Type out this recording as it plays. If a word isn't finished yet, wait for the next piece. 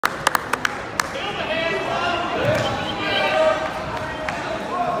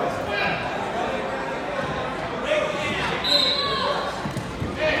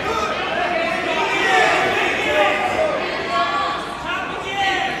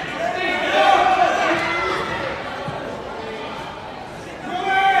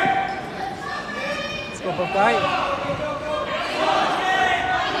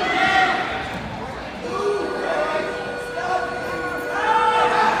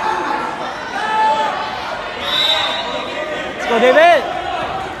Go, David.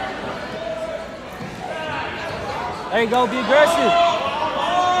 There you go. Be aggressive.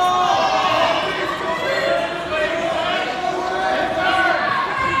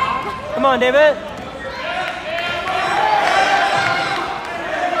 Come on, David.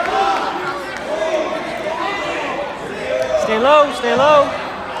 Stay low. Stay low.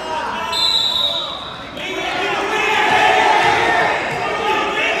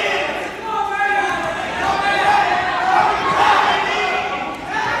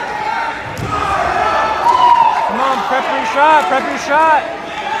 Prep your shot, prep your shot.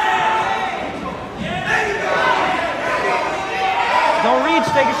 Don't reach,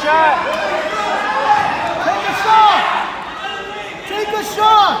 take a shot. Take a shot. Take a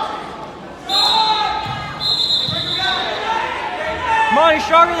shot. Come on, he's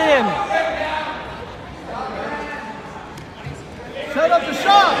stronger than him. Set up the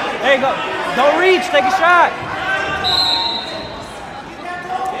shot. There you go. Don't reach, take a shot.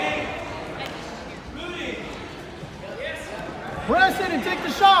 Press it and take the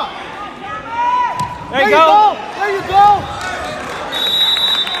shot. There you go. There you go.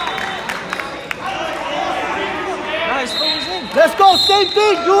 Nice, focus in. Let's go. Same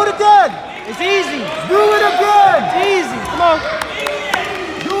thing. Do it again. It's easy. Do it again. It's easy. Come on.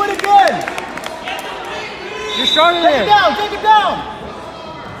 Do it again. You're stronger than him. Take it down. Take it down.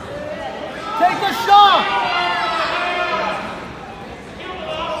 Take the shot.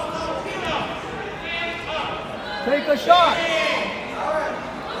 Take a shot.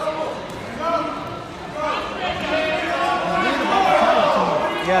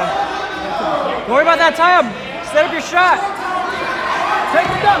 Yeah. Don't worry about that time. Set up your shot. Take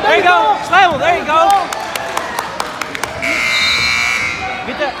it down. There you go. Slam him. There you go.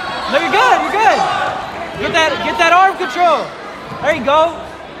 Get that. No, you're good. You're good. Get that arm control. There you go.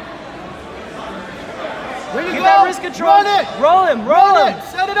 There you Get go. that wrist control. Run it. Roll him. Roll him.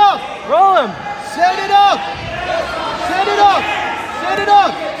 Set it up. Roll him. Set it up. Set it up. Set it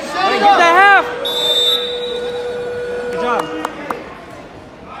up. Set it Get up. that half. Good job.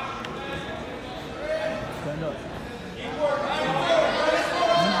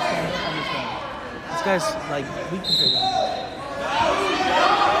 This guy's like weak compared to him.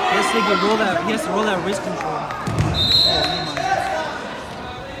 He has to roll that wrist control.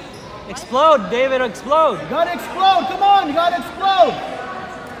 Explode, David, explode. You gotta explode. Come on, you gotta explode.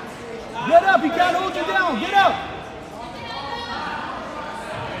 Get up. He can't hold you down. Get up.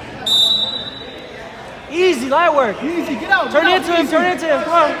 Easy, light work. Easy. Get out. Turn get into out. him, turn into him.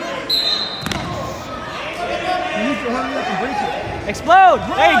 Come on. You need to hurry up and break it. Explode.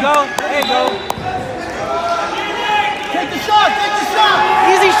 There you go. There you go. Take the shot. Take the shot.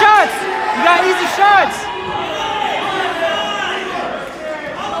 Easy shots. You got easy shots.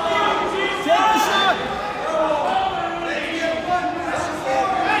 Take the shot.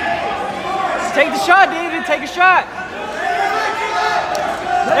 Take the shot, David. Take a shot.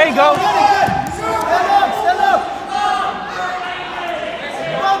 There you go. Stand up. Stand up.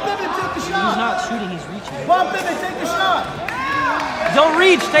 Bump him and take the shot. He's not shooting, he's reaching. Bump him and take the shot. Don't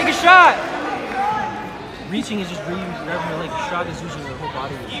reach, take a shot. Reaching is just grabbing your leg. Shot is using your whole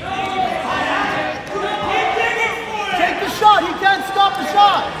body. Take the shot. He can't stop the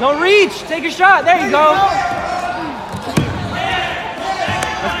shot. Don't reach, take a shot. There you go.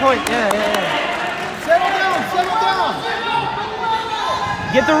 That's point. Yeah. Settle down. Settle down.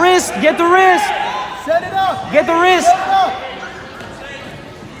 Get the wrist, get the wrist. Set it up. Get the wrist. Set it up.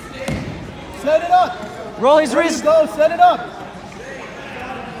 Set it up. Roll his There you wrist. go. Set it up.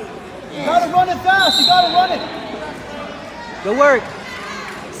 You gotta run it fast. You gotta run it. Good work.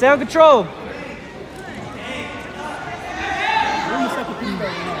 Stay on control.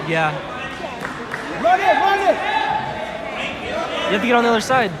 Yeah. Run it. Run it. You have to get on the other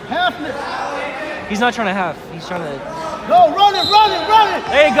side. Half it. He's not trying to half. He's trying to... Go. Run it. Run it. Run it.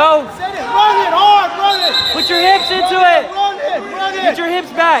 There you go. Set it. Run it hard. Run it. Put your hips into it. Run it. Run it. Get your hips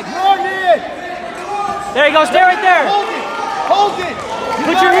back. Run it. There you go. Stay right there. Hold it. Hold it.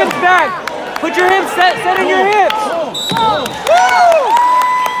 Put your hips back. Put your hips set in your hips. Woo!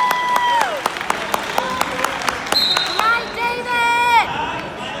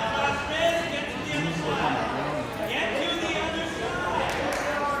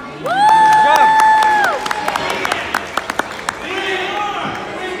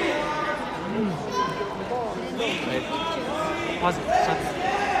 Pause it. Stop it.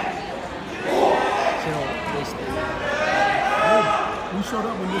 So you don't waste it. You showed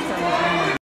up when this guy was